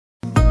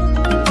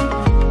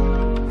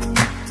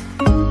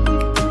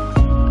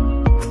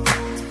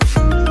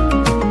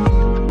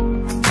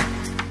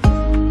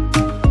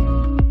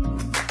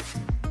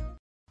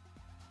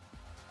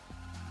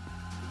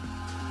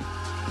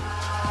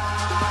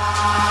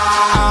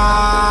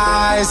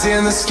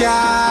in the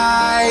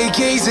sky,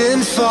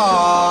 gazing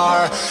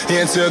far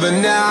into the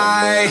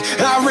night.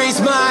 I raise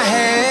my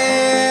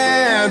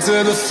hand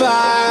to the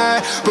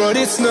fire, but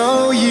it's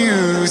no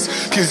use,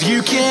 'cause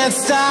you can't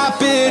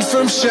stop it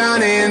from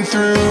shining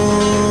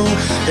through.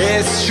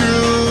 It's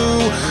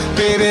true,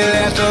 baby,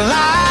 let the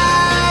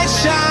light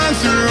shine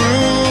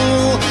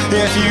through.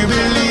 If you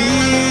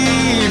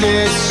believe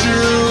it's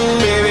true,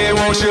 baby,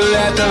 won't you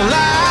let the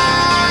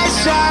light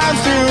shine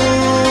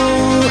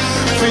through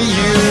for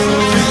you,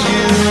 for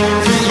you,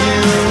 for you,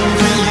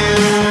 for you, for you,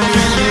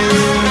 for you,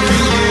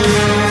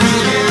 for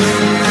you,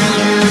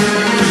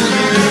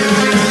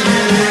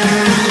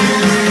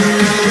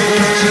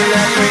 won't you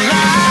let the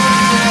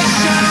light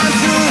shine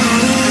through?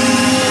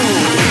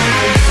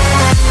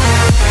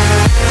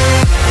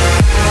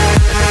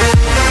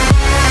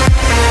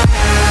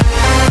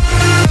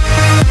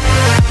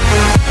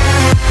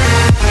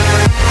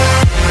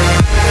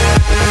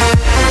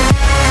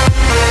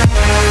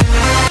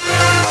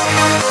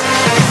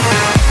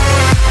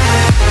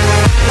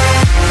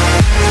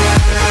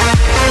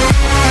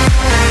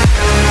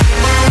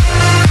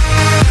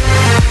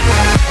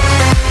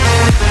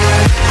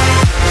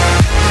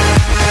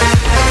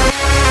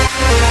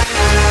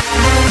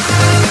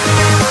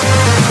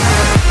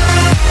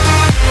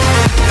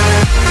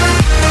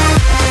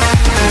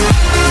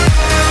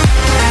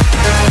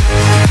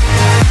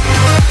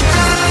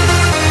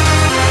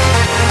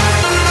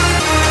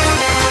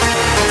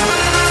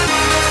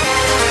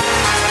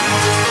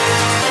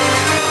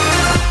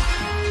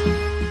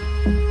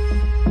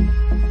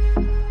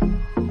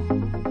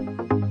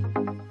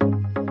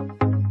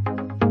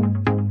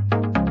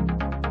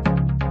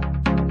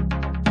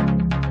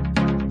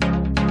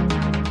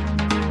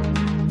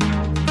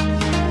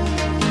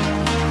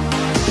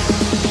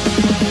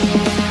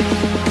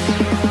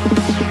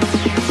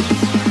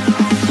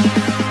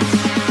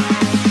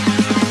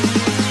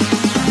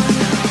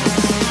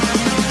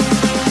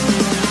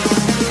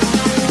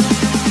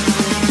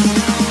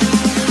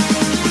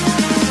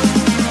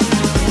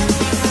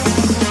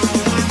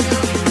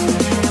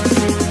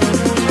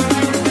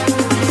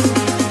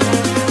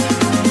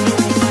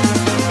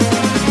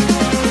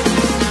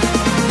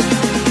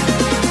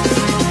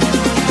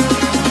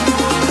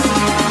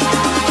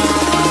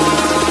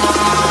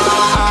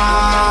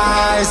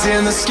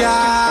 In the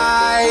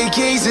sky,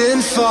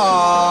 gazing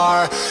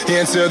far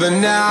into the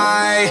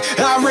night.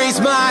 I raise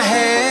my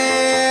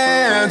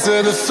hand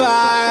to the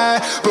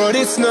fire, but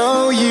it's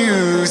no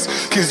use,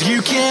 'cause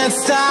you can't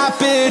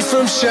stop it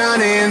from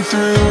shining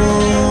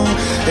through.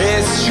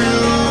 It's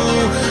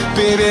true,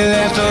 baby,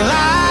 let the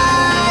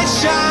light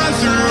shine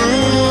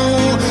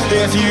through.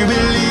 If you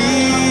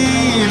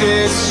believe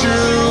it's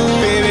true,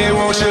 baby,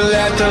 won't you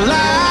let the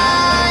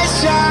light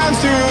shine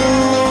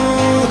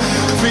through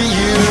for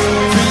you,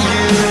 for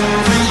you, for you,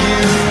 for you,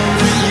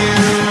 for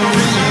you, for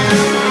you,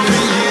 for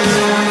you,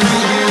 for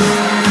you.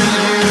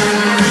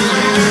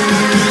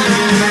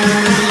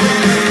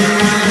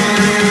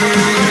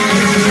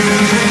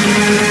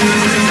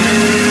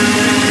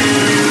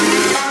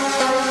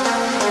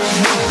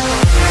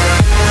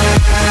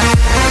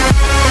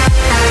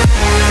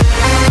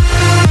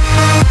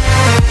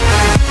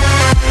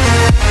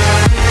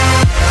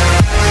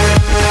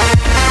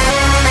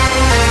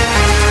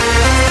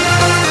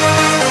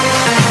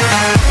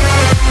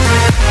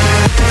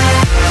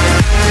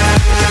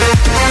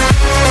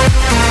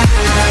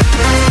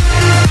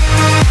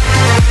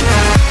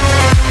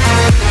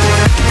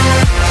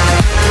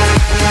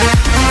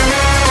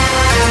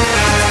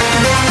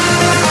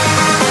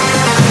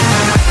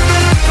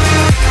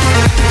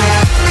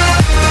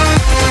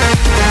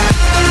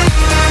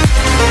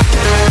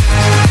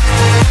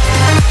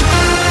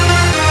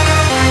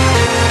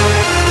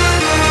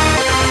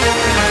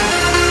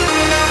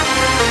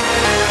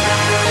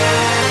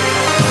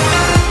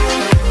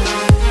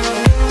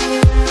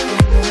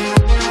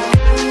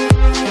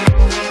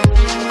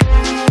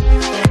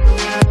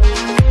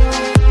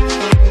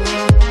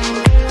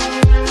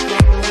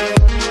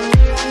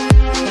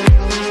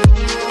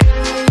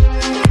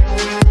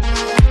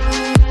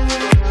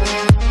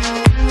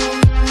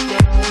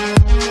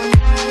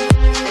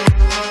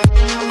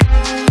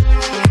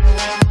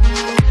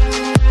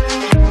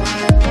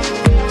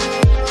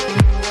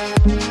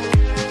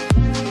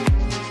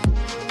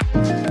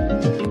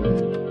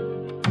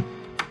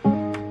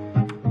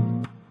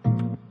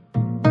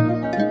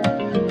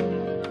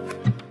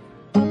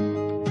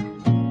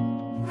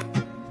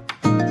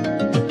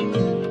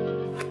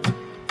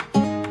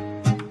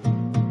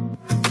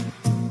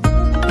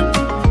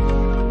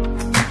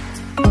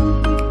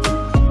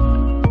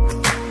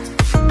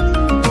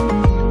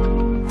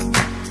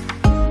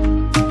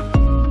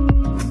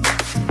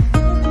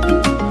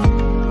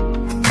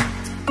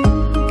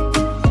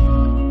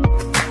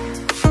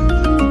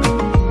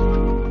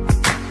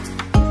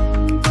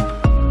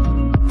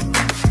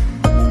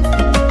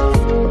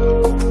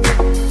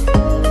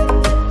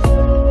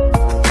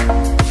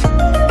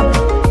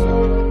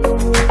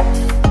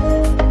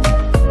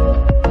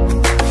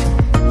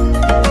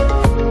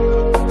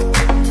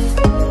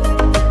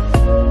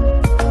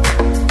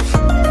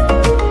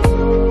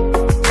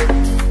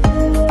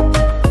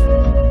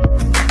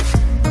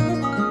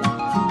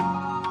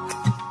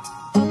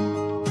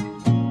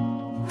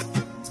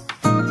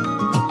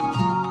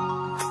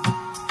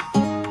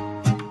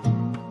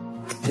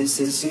 this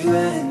is to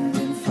end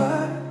in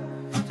fire,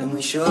 then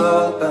we shall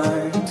all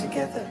burn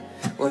together.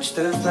 Watch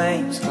the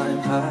flames climb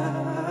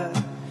high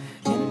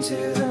into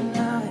the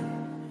night,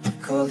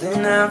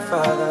 calling out,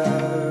 Father,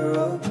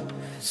 oh,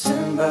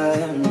 stand by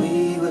and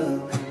we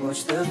will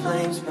watch the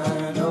flames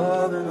burn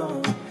over and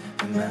on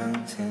the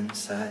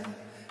mountainside.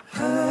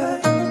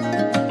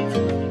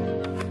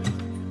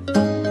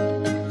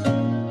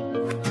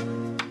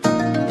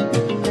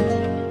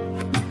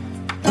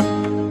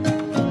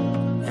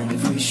 And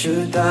if we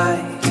should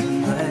die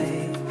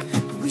tonight,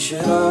 we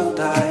should all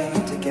die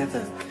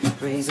together.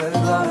 Raise a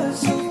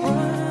glass of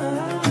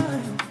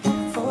wine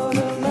for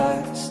the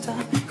last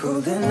time,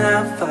 calling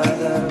out,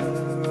 Father,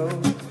 oh,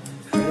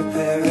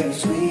 prepare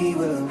as we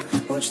will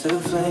watch the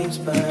flames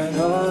burn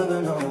over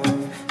and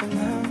on the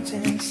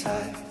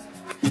mountainside.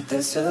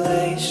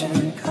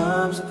 Desolation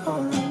comes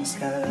upon the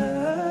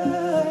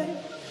sky.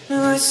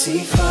 Now I see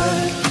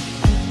fire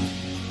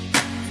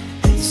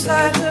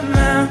inside the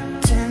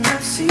mountain. I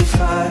see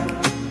fire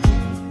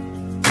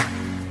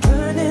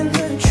burning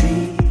the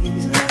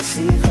trees, and I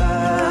see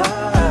fire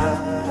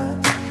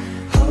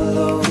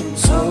hollow and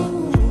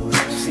soul. I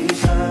see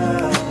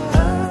fire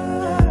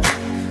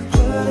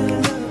blood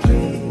in the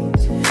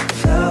breeze.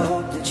 I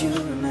hope that you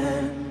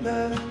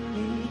remember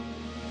me.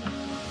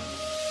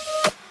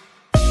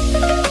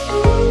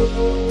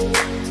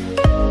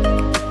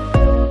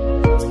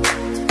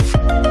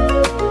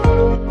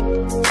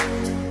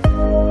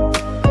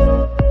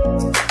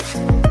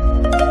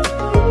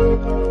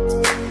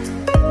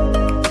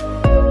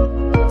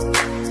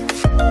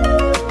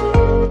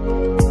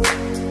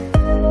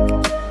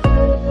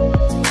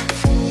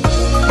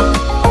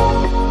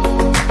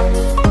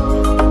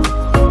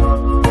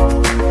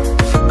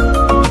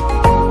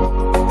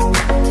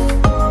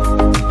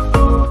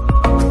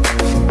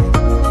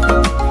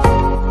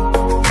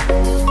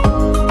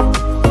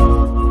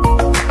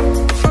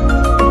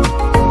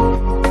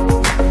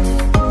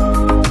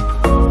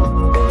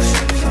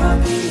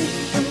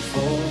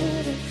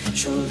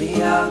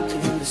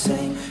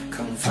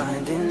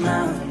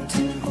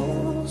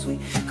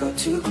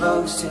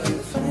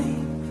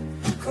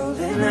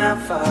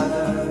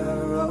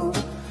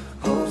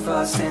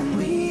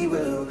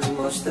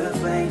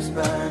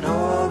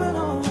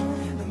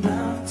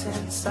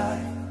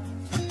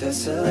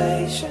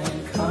 Desolation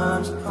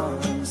comes upon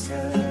the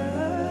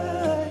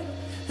sky.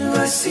 Now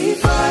I see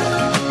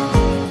fire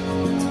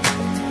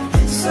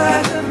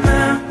inside the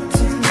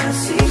mountain. I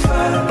see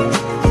fire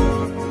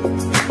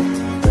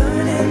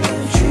burning the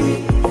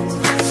trees.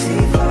 I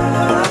see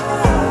fire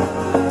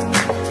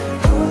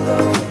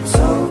hollow and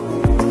soul.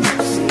 I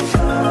see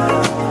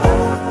fire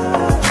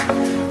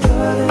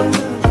blood in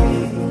the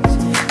breeze.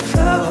 I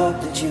hope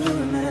that you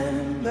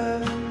remember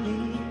me.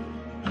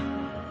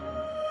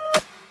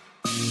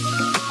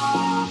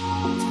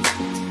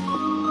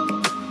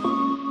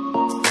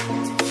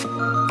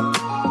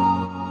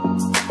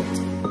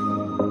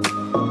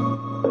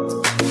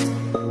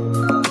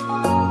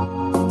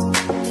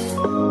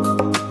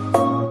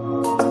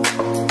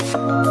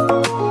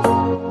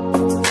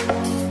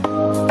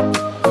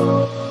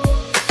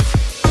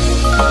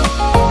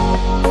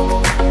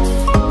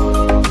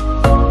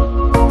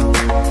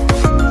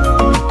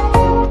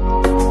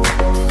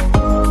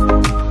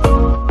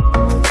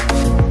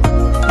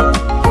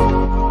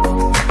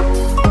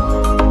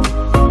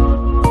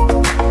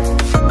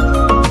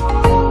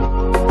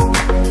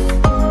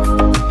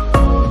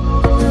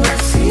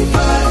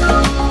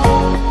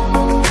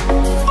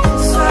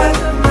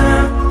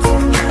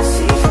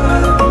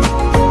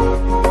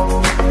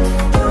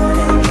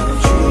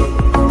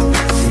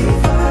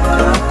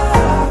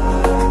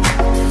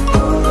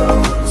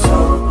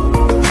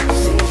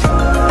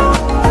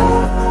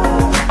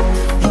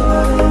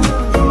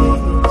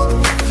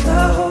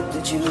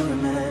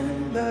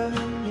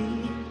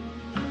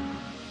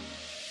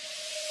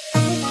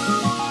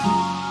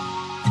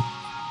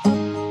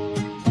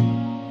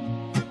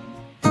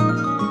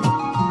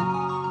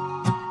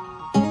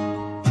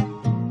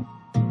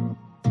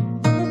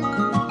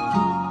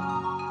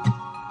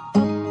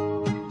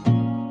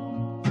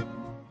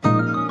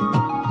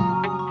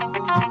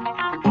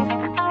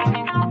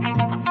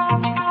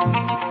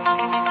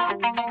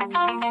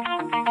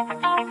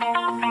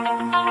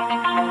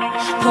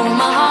 Pull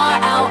my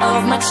heart out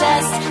of my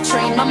chest,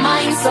 train my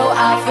mind so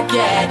I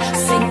forget.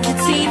 Sink your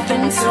teeth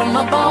into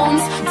my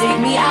bones, dig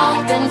me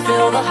out, then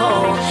fill the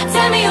hole.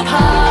 Tear me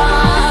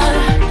apart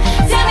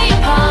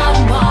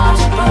and watch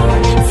it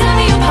burn. Tear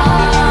me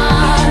apart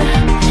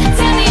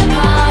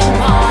and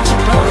watch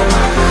it burn.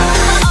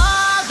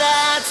 All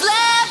that's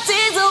left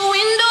is a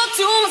window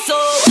to my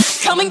soul.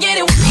 Come and get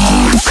it.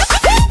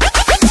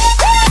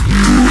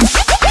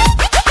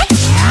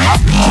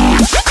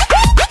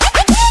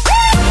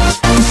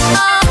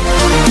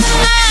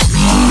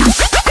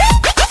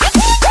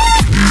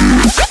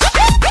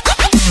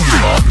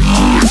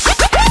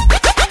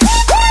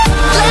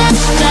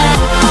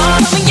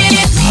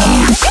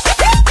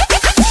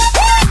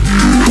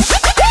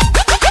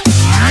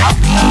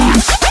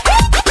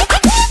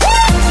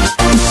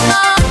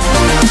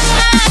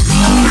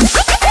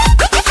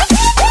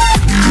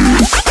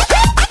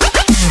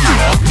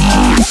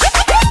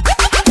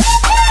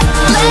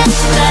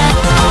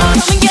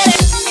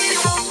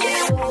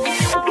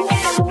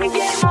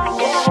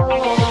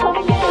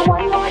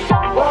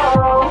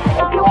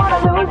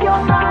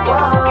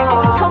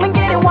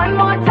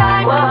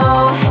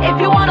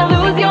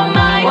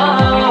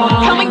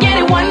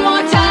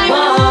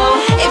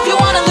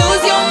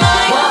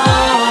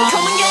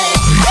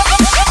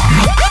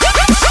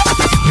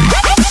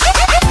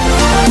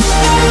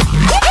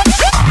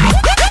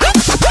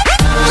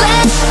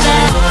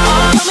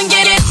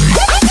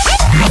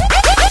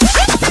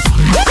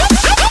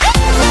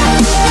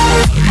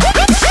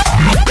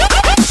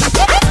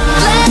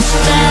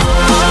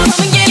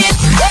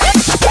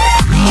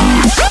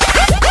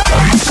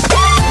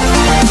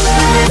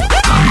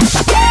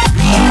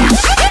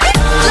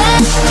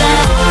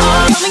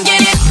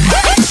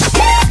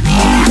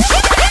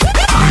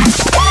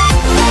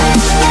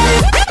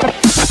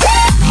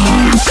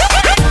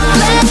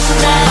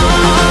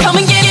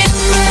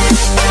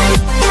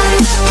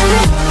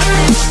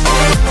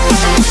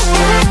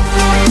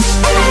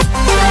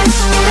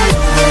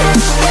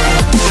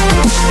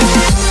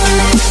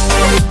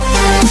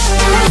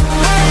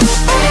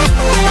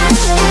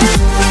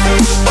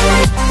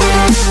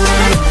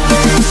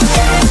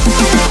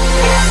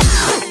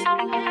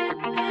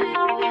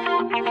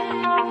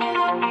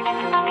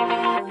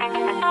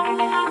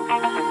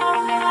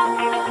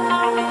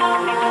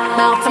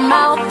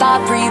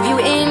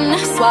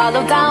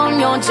 swallow down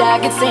your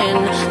jagged sin.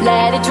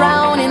 Let it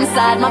drown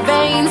inside my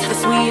veins, the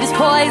sweetest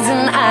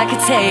poison I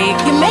could take.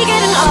 You make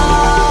it an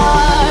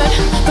art,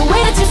 the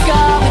way that you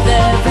scar with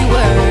every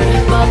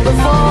word. But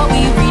before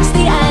we reach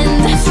the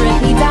end, strip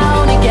me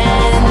down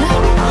again.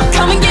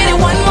 Come and get it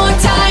one more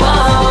time,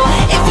 oh,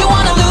 if you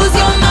wanna lose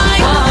your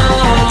mind.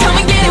 Come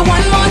and get it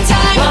one more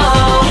time,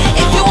 oh,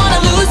 if you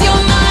wanna lose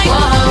your mind.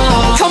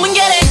 Come and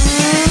get it.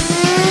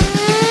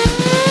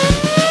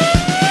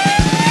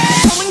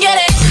 Come and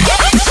get it.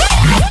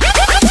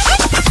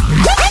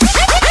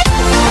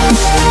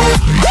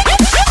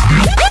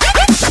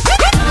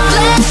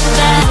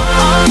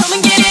 Come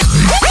and get it.